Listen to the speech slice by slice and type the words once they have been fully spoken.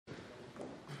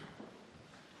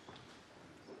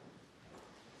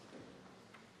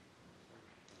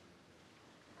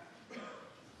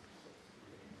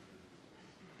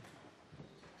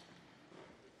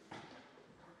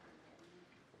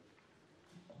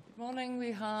Morning.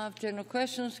 We have general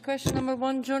questions. Question number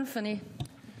 1, John Finnie.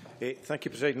 Thank you,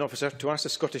 Presiding Officer. To ask the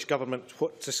Scottish Government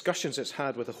what discussions it's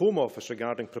had with the Home Office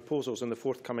regarding proposals in the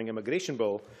forthcoming immigration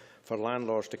bill for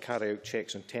landlords to carry out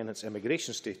checks on tenants'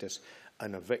 immigration status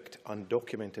and evict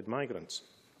undocumented migrants.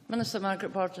 Minister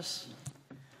Margaret Burgess.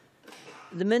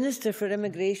 The Minister for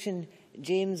Immigration,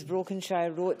 James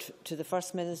Brokenshire, wrote to the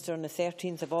First Minister on the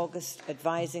 13th of August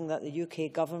advising that the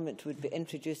UK Government would be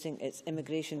introducing its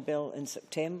immigration bill in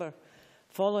September.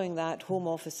 Following that, Home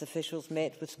Office officials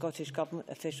met with Scottish Government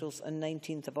officials on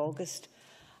 19th of August.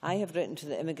 I have written to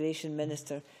the Immigration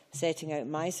Minister setting out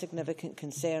my significant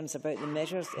concerns about the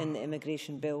measures in the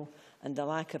immigration bill and the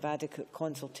lack of adequate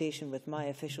consultation with my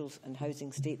officials and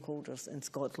housing stakeholders in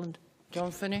Scotland. John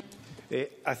Finnie.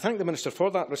 I thank the Minister for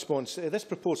that response. This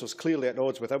proposal is clearly at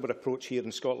odds with our approach here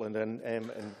in Scotland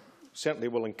and certainly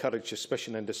will encourage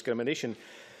suspicion and discrimination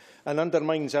and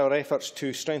undermines our efforts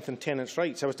to strengthen tenants'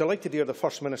 rights. I was delighted to hear the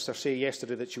First Minister say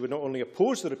yesterday that she would not only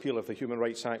oppose the repeal of the Human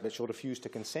Rights Act, but she'll refuse to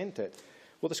consent to it.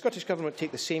 Will the Scottish Government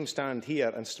take the same stand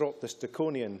here and stop this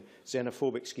draconian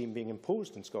xenophobic scheme being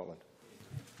imposed in Scotland?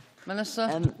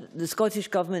 Minister. The Scottish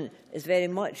Government is very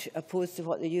much opposed to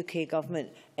what the UK Government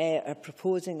are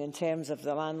proposing in terms of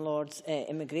the landlords'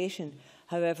 immigration.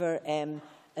 However,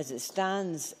 as it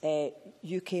stands,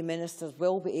 UK ministers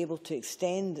will be able to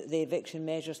extend the eviction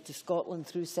measures to Scotland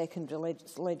through secondary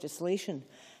legislation,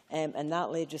 and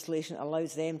that legislation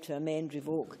allows them to amend,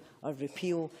 revoke or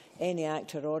repeal any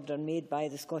act or order made by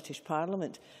the Scottish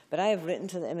Parliament. But I have written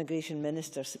to the Immigration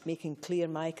Minister making clear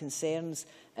my concerns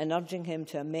and urging him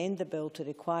to amend the bill to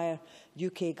require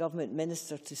UK Government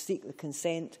ministers to seek the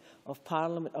consent of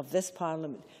this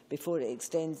Parliament before it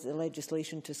extends the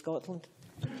legislation to Scotland.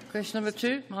 Question number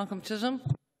 2, Malcolm Chisholm.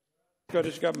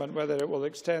 Scottish Government whether it will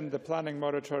extend the planning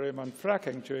moratorium on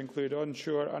fracking to include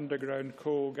onshore underground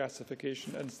coal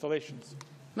gasification installations.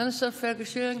 Minister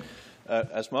Fergus.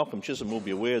 As Malcolm Chisholm will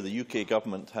be aware, the UK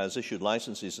Government has issued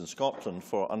licences in Scotland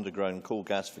for underground coal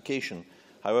gasification.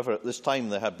 However, at this time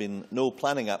there have been no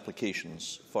planning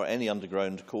applications for any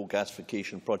underground coal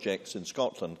gasification projects in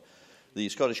Scotland. The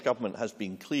Scottish Government has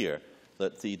been clear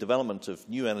that the development of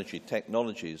new energy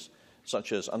technologies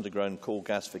such as underground coal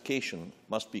gasification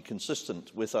must be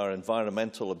consistent with our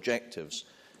environmental objectives.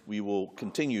 We will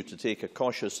continue to take a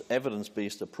cautious,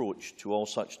 evidence-based approach to all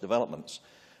such developments.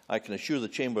 I can assure the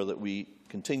Chamber that we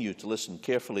continue to listen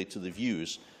carefully to the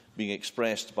views being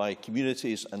expressed by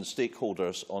communities and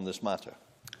stakeholders on this matter.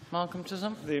 Malcolm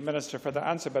Chisholm. The Minister for the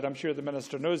answer, but I'm sure the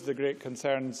Minister knows the great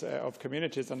concerns of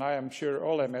communities, and I am sure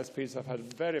all MSPs have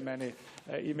had very many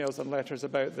emails and letters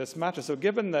about this matter. So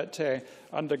given that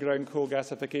underground coal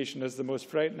gasification is the most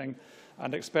frightening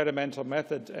and experimental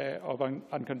method of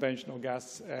unconventional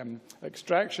gas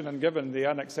extraction, and given the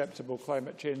unacceptable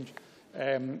climate change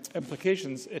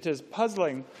implications, it is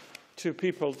puzzling to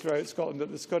people throughout Scotland that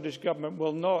the Scottish Government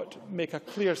will not make a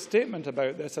clear statement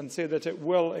about this and say that it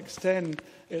will extend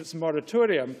its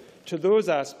moratorium to those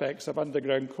aspects of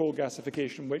underground coal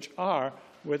gasification which are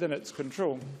within its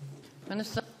control.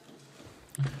 Minister.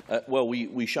 Well,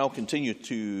 we shall continue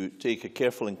to take a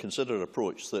careful and considered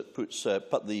approach that puts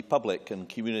the public and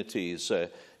communities'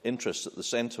 interests at the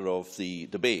centre of the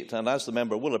debate. And as the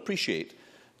member will appreciate,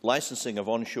 licensing of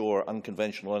onshore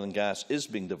unconventional oil and gas is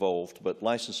being devolved, but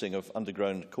licensing of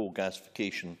underground coal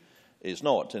gasification is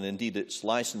not. And indeed, it's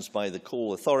licensed by the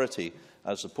Coal Authority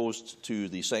as opposed to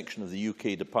the section of the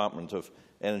UK Department of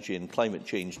Energy and Climate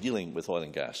Change dealing with oil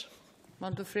and gas.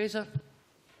 Mando Fraser.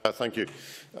 Thank you.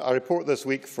 A report this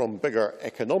week from Bigger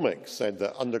Economics said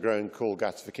that underground coal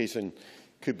gasification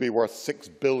could be worth £6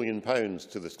 billion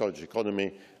to the Scottish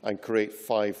economy and create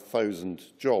 5,000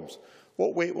 jobs.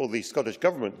 What weight will the Scottish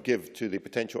Government give to the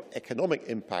potential economic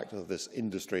impact of this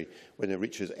industry when it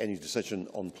reaches any decision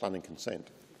on planning consent?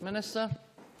 Minister.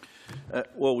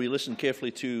 Well, we listen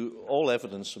carefully to all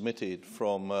evidence submitted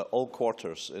from all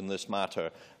quarters in this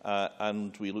matter,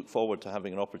 and we look forward to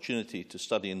having an opportunity to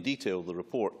study in detail the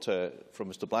report from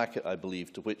Mr Blackett, I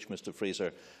believe, to which Mr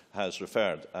Fraser has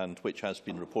referred and which has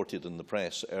been reported in the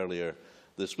press earlier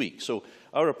this week. So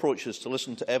our approach is to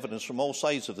listen to evidence from all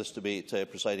sides of this debate,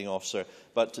 Presiding Officer,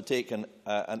 but to take an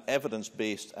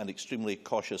evidence-based and extremely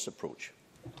cautious approach.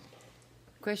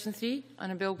 Question 3,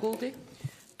 Annabel Goldie.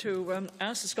 To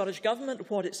ask the Scottish Government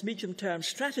what its medium-term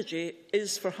strategy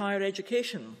is for higher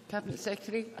education. Cabinet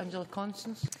Secretary Angela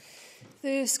Constance.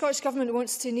 The Scottish Government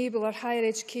wants to enable our higher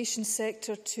education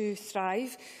sector to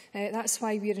thrive. That's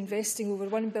why we are investing over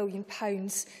 £1 billion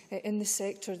in the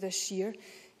sector this year.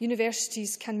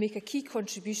 Universities can make a key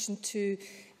contribution to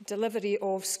delivery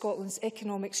of Scotland's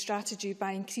economic strategy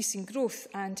by increasing growth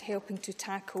and helping to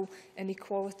tackle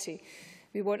inequality.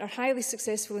 We want our highly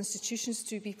successful institutions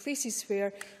to be places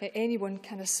where anyone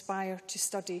can aspire to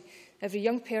study. Every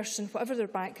young person, whatever their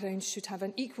background, should have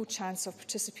an equal chance of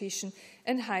participation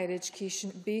in higher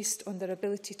education based on their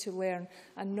ability to learn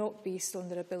and not based on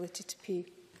their ability to pay.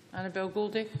 Annabel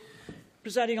Goldie.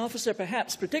 Presiding Officer,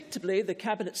 perhaps predictably, the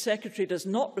Cabinet Secretary does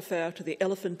not refer to the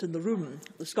elephant in the room,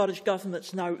 the Scottish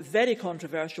Government's now very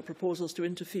controversial proposals to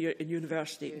interfere in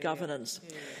university governance.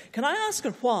 Can I ask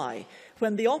her why,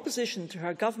 when the opposition to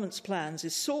her government's plans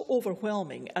is so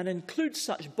overwhelming and includes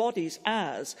such bodies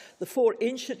as the 4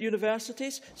 ancient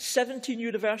universities, 17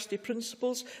 university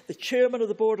principals, the chairman of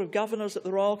the Board of Governors at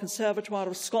the Royal Conservatoire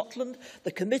of Scotland,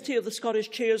 the Committee of the Scottish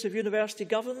Chairs of University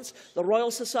Governance, the Royal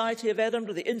Society of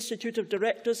Edinburgh, the Institute of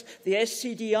Directors, the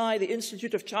SCDI, the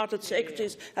Institute of Chartered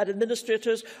Secretaries and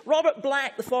Administrators, Robert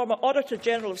Black, the former Auditor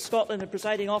General of Scotland, and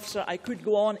Presiding Officer, I could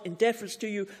go on. In deference to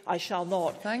you, I shall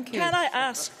not. Thank you. Can I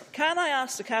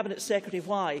ask the Cabinet Secretary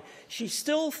why she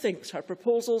still thinks her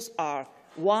proposals are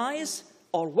wise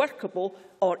or workable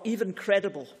or even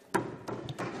credible?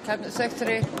 Cabinet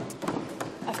Secretary.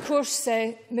 Of course,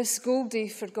 Ms Goldie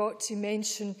forgot to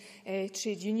mention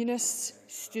trade unionists,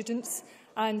 students,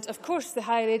 and of course the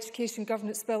Higher Education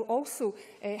Governance Bill also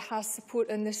has support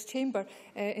in this chamber,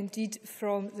 indeed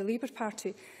from the Labour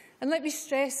Party. And let me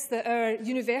stress that our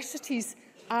universities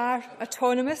are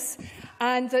autonomous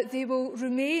and that they will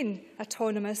remain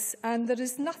autonomous, and there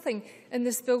is nothing in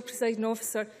this bill, Presiding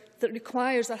Officer, that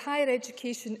requires our higher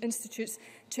education institutes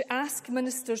to ask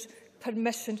ministers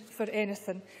permission for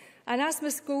anything. And as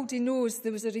Ms Goldie knows,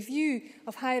 there was a review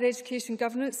of higher education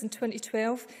governance in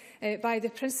 2012 by the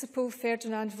Principal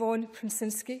Ferdinand von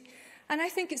Prinsinski, and I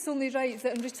think it's only right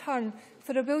that in return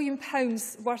for £1 billion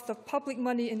worth of public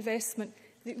money investment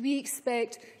that we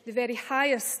expect the very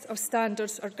highest of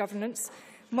standards of governance.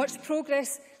 Much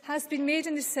progress has been made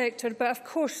in the sector, but of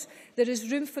course there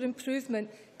is room for improvement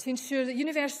to ensure that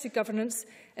university governance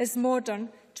is modern,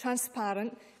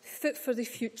 transparent, fit for the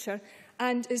future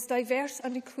and is diverse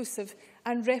and inclusive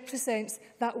and represents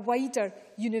that wider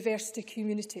university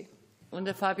community.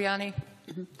 Linda Fabiani.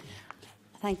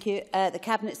 Thank you. The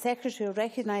Cabinet Secretary will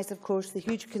recognise, of course, the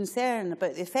huge concern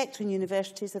about the effect on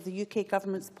universities of the UK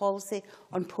Government's policy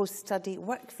on post-study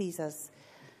work visas.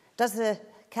 Does the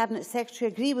Cabinet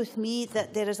Secretary agree with me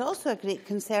that there is also a great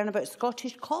concern about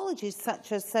Scottish colleges,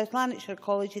 such as South Lanarkshire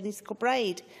College in East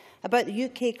Kilbride, about the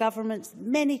UK Government's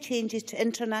many changes to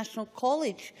international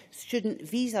college student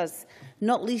visas,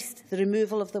 not least the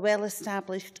removal of the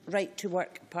well-established right to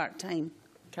work part-time?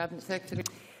 Cabinet Secretary.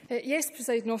 Yes,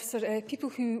 Presiding Officer, people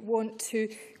who want to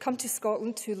come to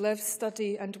Scotland to live,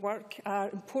 study and work are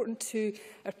important to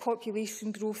our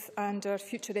population growth and our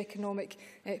future economic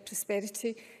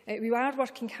prosperity. We are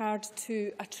working hard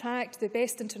to attract the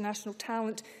best international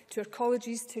talent to our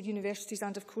colleges, to our universities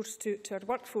and, of course, to our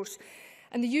workforce.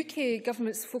 And the UK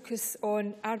Government's focus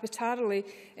on arbitrarily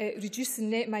reducing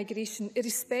net migration,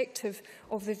 irrespective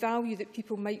of the value that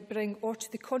people might bring or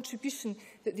to the contribution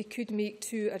that they could make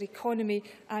to our economy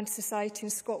and society in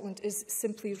Scotland, is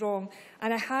simply wrong.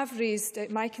 And I have raised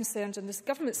my concerns and this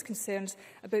Government's concerns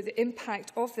about the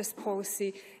impact of this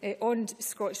policy on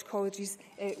Scottish colleges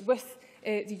with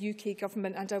the UK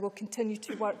Government, and I will continue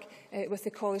to work with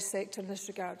the college sector in this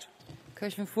regard.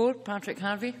 Question 4, Patrick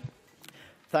Harvie.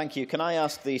 Thank you. Can I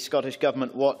ask the Scottish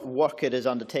Government what work it has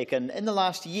undertaken in the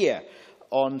last year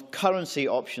on currency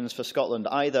options for Scotland,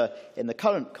 either in the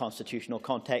current constitutional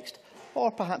context or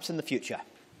perhaps in the future?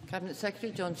 Cabinet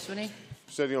Secretary John Swinney.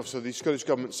 Presiding Officer, the Scottish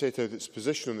Government set out its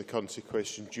position on the currency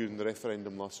question during the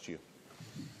referendum last year.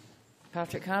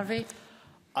 Patrick Harvie.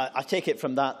 I take it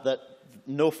from that that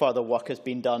no further work has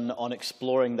been done on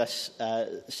exploring this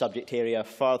subject area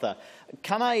further.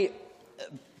 Can I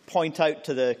point out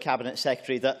to the Cabinet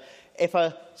Secretary that if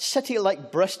a city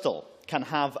like Bristol can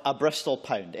have a Bristol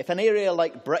pound, if an area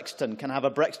like Brixton can have a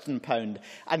Brixton pound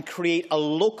and create a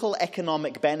local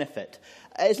economic benefit,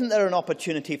 isn't there an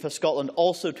opportunity for Scotland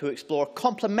also to explore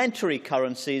complementary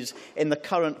currencies in the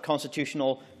current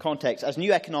constitutional context, as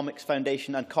New Economics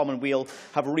Foundation and Commonweal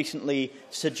have recently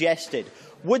suggested?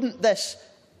 Wouldn't this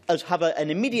have an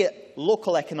immediate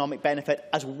local economic benefit,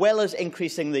 as well as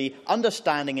increasing the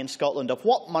understanding in Scotland of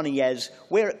what money is,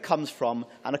 where it comes from,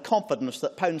 and a confidence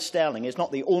that pound sterling is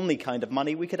not the only kind of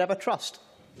money we could ever trust?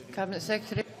 Cabinet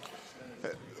Secretary.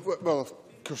 Well, of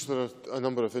course, there are a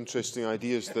number of interesting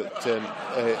ideas that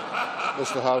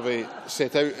Mr Harvie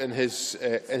set out in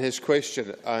his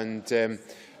question, and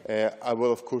I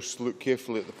will, of course, look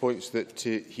carefully at the points that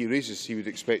he raises. He would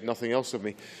expect nothing else of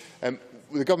me.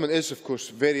 The Government is, of course,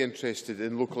 very interested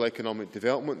in local economic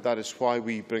development. That is why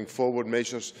we bring forward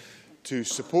measures to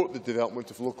support the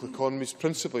development of local economies,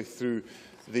 principally through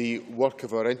the work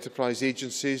of our enterprise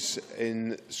agencies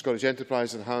in Scottish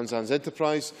Enterprise and Hands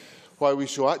Enterprise, why we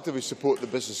so actively support the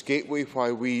Business Gateway,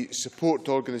 why we support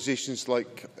organisations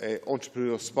like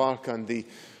Entrepreneurial Spark and the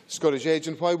Scottish Edge,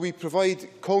 and why we provide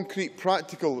concrete,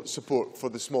 practical support for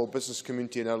the small business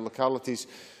community in our localities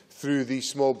through the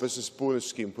Small Business Bonus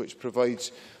Scheme, which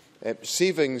provides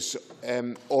savings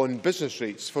on business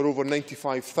rates for over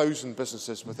 95,000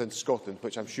 businesses within Scotland,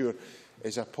 which I'm sure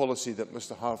is a policy that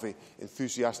Mr Harvie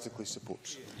enthusiastically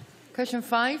supports. Question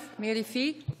 5, Mary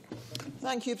Fee.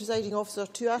 Thank you, Presiding Officer.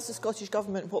 To ask the Scottish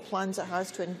Government what plans it has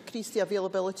to increase the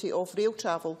availability of rail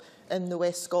travel in the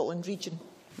West Scotland region.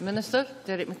 Minister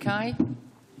Derek Mackay.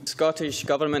 The Scottish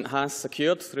Government has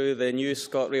secured, through the new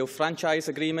ScotRail franchise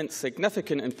agreement,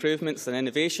 significant improvements and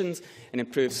innovations in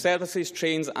improved services,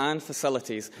 trains and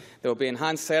facilities. There will be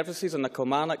enhanced services on the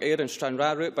Kilmarnock, Ayr and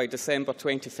Stranraer route by December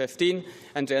 2015,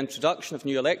 and the introduction of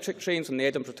new electric trains on the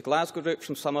Edinburgh to Glasgow route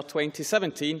from summer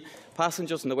 2017.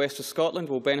 Passengers in the west of Scotland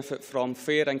will benefit from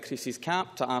fare increases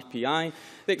capped to RPI,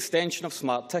 the extension of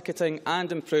smart ticketing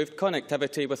and improved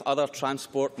connectivity with other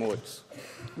transport modes.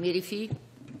 Mary Fee.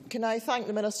 Can I thank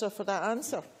the Minister for that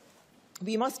answer?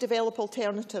 We must develop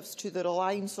alternatives to the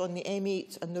reliance on the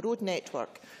M8 and the road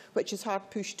network, which is hard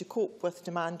pushed to cope with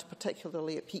demand,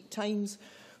 particularly at peak times.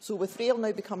 So with rail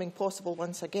now becoming possible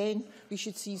once again, we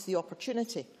should seize the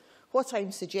opportunity. What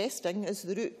I'm suggesting is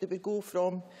the route that would go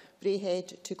from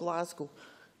Braehead to Glasgow,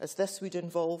 as this would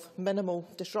involve minimal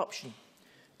disruption.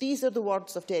 These are the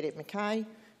words of Derek Mackay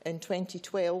in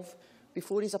 2012,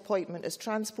 before his appointment as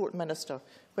Transport Minister,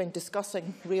 when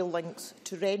discussing rail links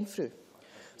to Renfrew.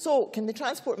 So, can the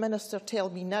Transport Minister tell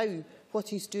me now what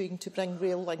he's doing to bring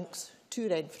rail links to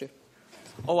Renfrew?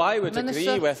 Oh, I would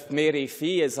agree with Mary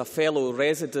Fee as a fellow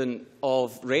resident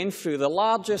of Renfrew, the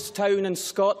largest town in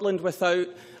Scotland without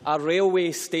a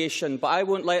railway station. But I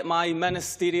won't let my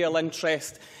ministerial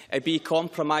interest be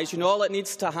compromised. You know, all that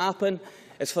needs to happen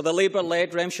is for the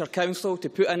Labour-led Renfrewshire Council to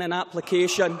put in an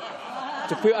application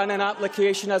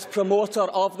as promoter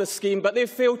of the scheme, but they've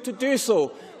failed to do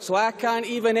so. So I can't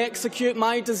even execute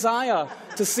my desire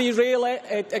to see rail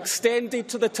extended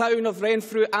to the town of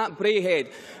Renfrew at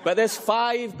Braehead. But this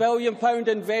 £5 billion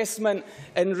investment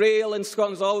in rail in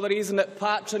Scotland is all the reason that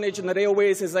patronage in the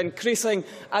railways is increasing,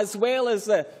 as well as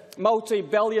the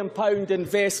multi-billion-pound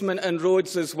investment in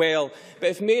roads as well.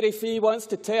 But if Mary Fee wants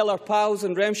to tell her pals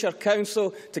in Renfrewshire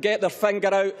Council to get their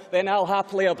finger out, then I'll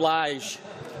happily oblige.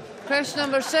 Question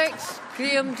number 6,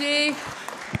 Graham Day.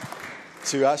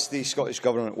 To ask the Scottish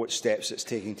Government what steps it's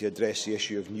taking to address the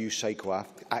issue of new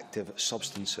psychoactive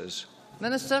substances.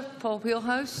 Minister Paul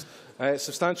Wheelhouse.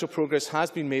 Substantial progress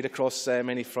has been made across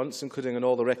many fronts, including on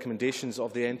all the recommendations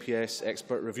of the NPS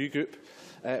Expert Review Group.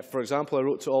 For example, I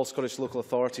wrote to all Scottish local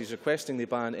authorities requesting they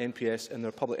ban NPS in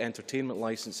their public entertainment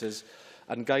licences,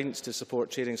 and guidance to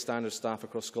support training standards staff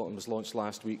across Scotland was launched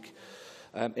last week.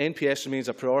 NPS remains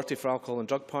a priority for alcohol and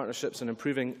drug partnerships, and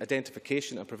improving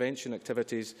identification and prevention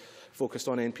activities focused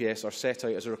on NPS are set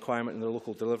out as a requirement in their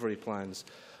local delivery plans.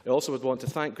 I also would want to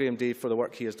thank Graham Day for the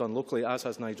work he has done locally, as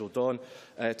has Nigel Dawn,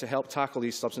 to help tackle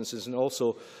these substances, and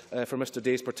also for Mr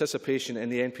Day's participation in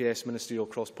the NPS Ministerial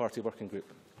Cross-Party Working Group.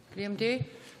 Graham Day.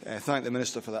 Thank the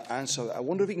Minister for that answer. I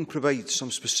wonder if he can provide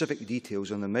some specific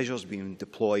details on the measures being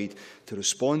deployed to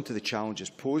respond to the challenges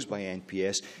posed by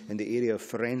NPS in the area of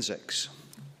forensics.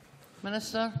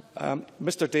 Minister.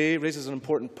 Mr Day raises an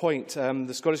important point.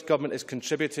 The Scottish Government is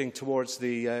contributing towards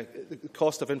the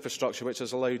cost of infrastructure, which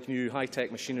has allowed new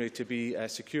high-tech machinery to be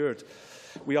secured.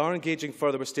 We are engaging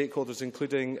further with stakeholders,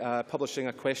 including publishing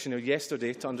a questionnaire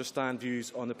yesterday to understand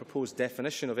views on the proposed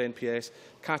definition of NPS,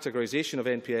 categorisation of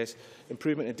NPS,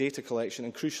 improvement in data collection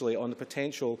and, crucially, on the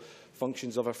potential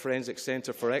functions of a forensic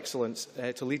centre for excellence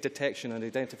to lead detection and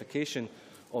identification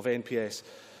of NPS,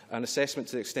 an assessment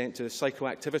to the extent to the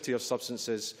psychoactivity of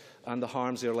substances and the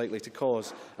harms they are likely to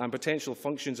cause. And potential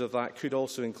functions of that could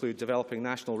also include developing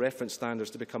national reference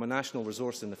standards to become a national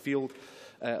resource in the field,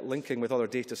 linking with other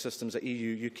data systems at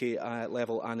EU, UK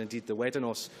level, and indeed the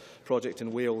Wedanos project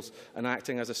in Wales, and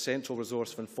acting as a central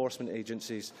resource for enforcement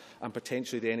agencies and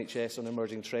potentially the NHS on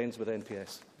emerging trends with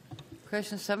NPS.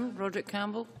 Question 7, Roderick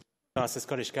Campbell. Ask the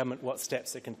Scottish Government what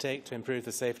steps it can take to improve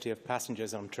the safety of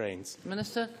passengers on trains.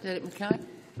 Minister Derek Mackay.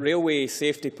 Railway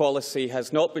safety policy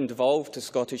has not been devolved to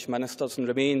Scottish ministers and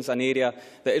remains an area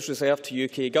that is reserved to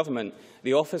UK Government.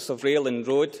 The Office of Rail and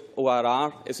Road,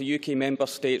 ORR, is a UK Member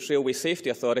States Railway Safety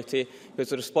Authority who has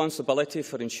the responsibility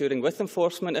for ensuring, with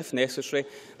enforcement if necessary,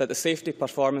 that the safety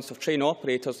performance of train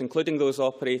operators, including those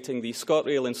operating the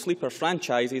ScotRail and Sleeper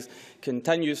franchises,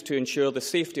 continues to ensure the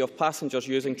safety of passengers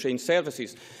using train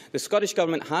services. The Scottish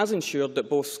Government has ensured that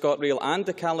both ScotRail and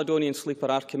the Caledonian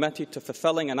Sleeper are committed to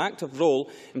fulfilling an active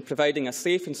role in providing a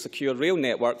safe and secure rail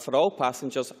network for all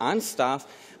passengers and staff,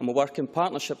 and will work in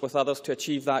partnership with others to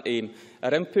achieve that aim.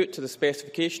 Our input to the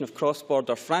specification of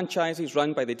cross-border franchises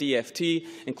run by the DfT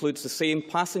includes the same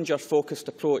passenger-focused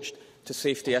approach to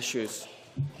safety issues.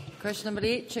 Question number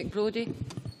 8, Chick Brodie.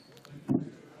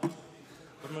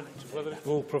 Whether it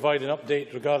will provide an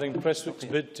update regarding Prestwick's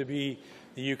bid to be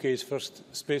the UK's first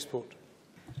spaceport.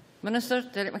 Minister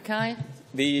Derek Mackay.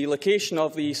 The location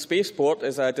of the spaceport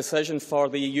is a decision for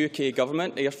the UK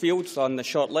Government. Airfields on the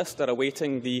shortlist are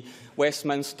awaiting the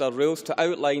Westminster rules to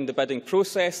outline the bidding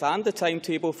process and the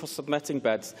timetable for submitting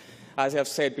bids. As I have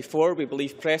said before, we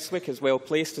believe Prestwick is well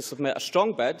placed to submit a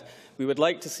strong bid. We would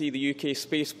like to see the UK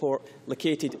spaceport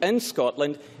located in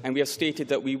Scotland, and we have stated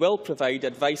that we will provide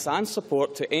advice and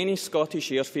support to any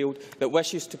Scottish airfield that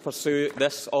wishes to pursue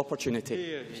this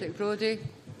opportunity. Chick Brodie.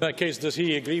 In that case, does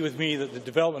he agree with me that the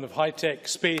development of high-tech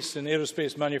space and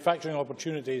aerospace manufacturing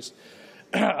opportunities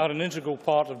are an integral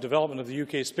part of development of the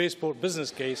UK spaceport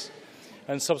business case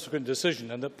and subsequent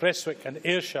decision, and that Prestwick and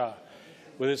Ayrshire,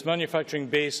 with its manufacturing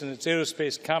base and its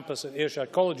aerospace campus at Ayrshire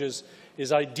colleges,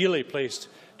 is ideally placed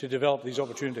to develop these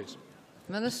opportunities?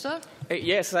 Minister.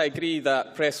 Yes, I agree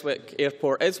that Prestwick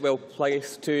Airport is well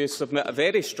placed to submit a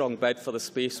very strong bid for the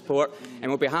spaceport, and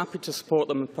will be happy to support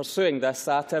them in pursuing this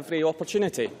at every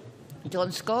opportunity.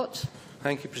 John Scott.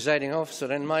 Thank you, Presiding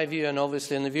Officer. In my view, and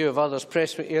obviously in the view of others,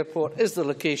 Prestwick Airport is the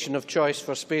location of choice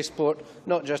for spaceport,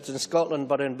 not just in Scotland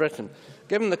but in Britain.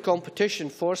 Given the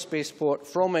competition for spaceport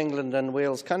from England and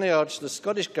Wales, can I urge the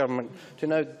Scottish Government to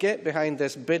now get behind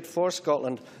this bid for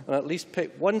Scotland and at least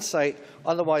pick one site?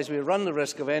 Otherwise, we run the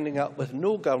risk of ending up with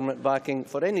no government backing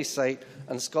for any site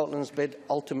and Scotland's bid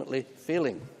ultimately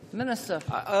failing. Minister.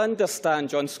 I understand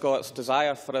John Scott's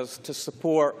desire for us to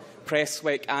support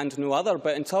Prestwick and no other,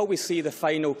 but until we see the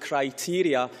final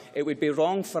criteria, it would be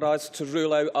wrong for us to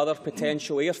rule out other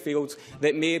potential airfields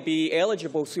that may be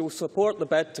eligible. So we will support the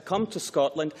bid to come to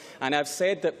Scotland, and I've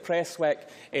said that Prestwick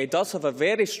does have a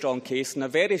very strong case and a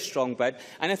very strong bid,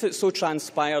 and if it so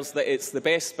transpires that it's the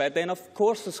best bid, then of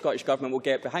course the Scottish Government will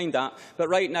get behind that. But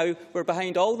right now, we're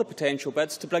behind all the potential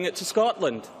bids to bring it to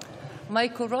Scotland.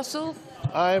 Michael Russell.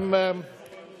 I am,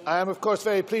 of course,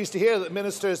 very pleased to hear that the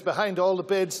Minister is behind all the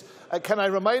bids. Can I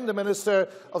remind the Minister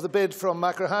of the bid from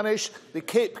Machrihanish, the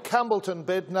Cape Campbellton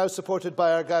bid, now supported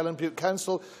by Argyll and Bute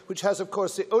Council, which has, of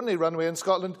course, the only runway in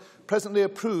Scotland presently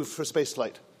approved for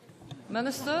spaceflight?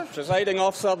 Minister. Presiding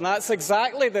Officer, and that's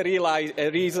exactly the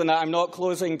reason that I'm not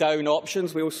closing down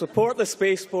options. We will support the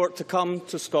spaceport to come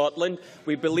to Scotland.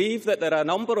 We believe that there are a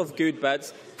number of good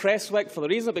bids. Prestwick, for the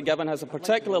reason I've been given, has a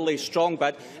particularly strong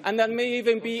bid, and there may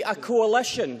even be a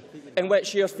coalition in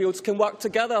which airfields can work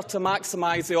together to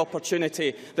maximise the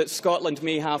opportunity that Scotland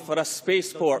may have for a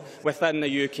spaceport within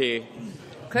the UK.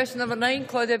 Question number 9,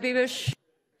 Claudia Beamish.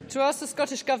 To ask the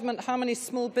Scottish Government how many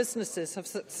small businesses have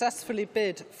successfully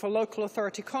bid for local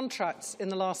authority contracts in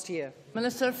the last year.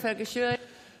 Minister Fergus.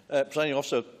 Presiding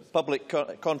Officer, Public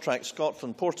Contract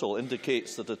Scotland portal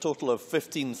indicates that a total of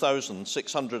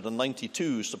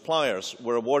 15,692 suppliers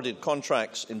were awarded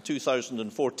contracts in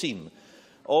 2014.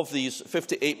 Of these,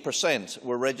 58%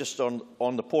 were registered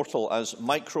on the portal as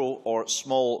micro or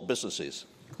small businesses.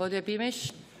 Claudia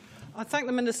Beamish. I thank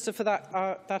the Minister for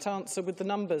that answer with the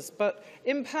numbers, but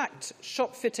Impact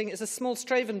Shop Fitting is a small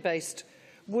Straven-based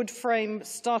wood frame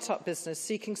start-up business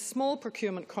seeking small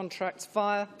procurement contracts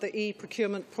via the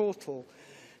e-procurement portal.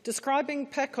 Describing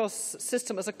PECO's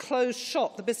system as a closed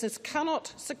shop, the business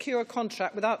cannot secure a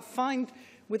contract without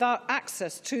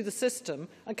access to the system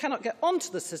and cannot get onto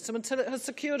the system until it has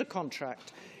secured a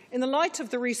contract. In the light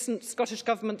of the recent Scottish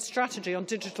Government strategy on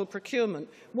digital procurement,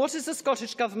 what is the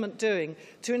Scottish Government doing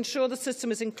to ensure the system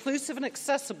is inclusive and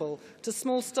accessible to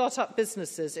small start-up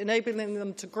businesses, enabling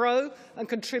them to grow and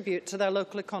contribute to their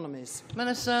local economies?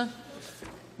 Minister.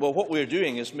 Well, what we're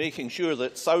doing is making sure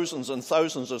that thousands and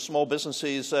thousands of small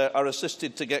businesses are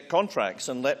assisted to get contracts.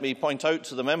 And let me point out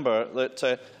to the member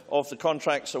that of the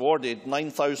contracts awarded,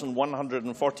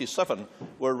 9,147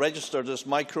 were registered as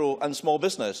micro and small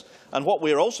business. And what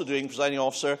we are also doing, Presiding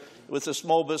Officer, with the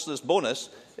small business bonus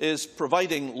is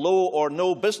providing low or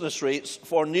no business rates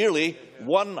for nearly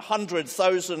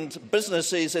 100,000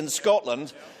 businesses in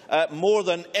Scotland, more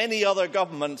than any other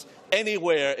government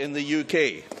anywhere in the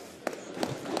UK.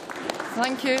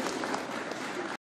 Thank you.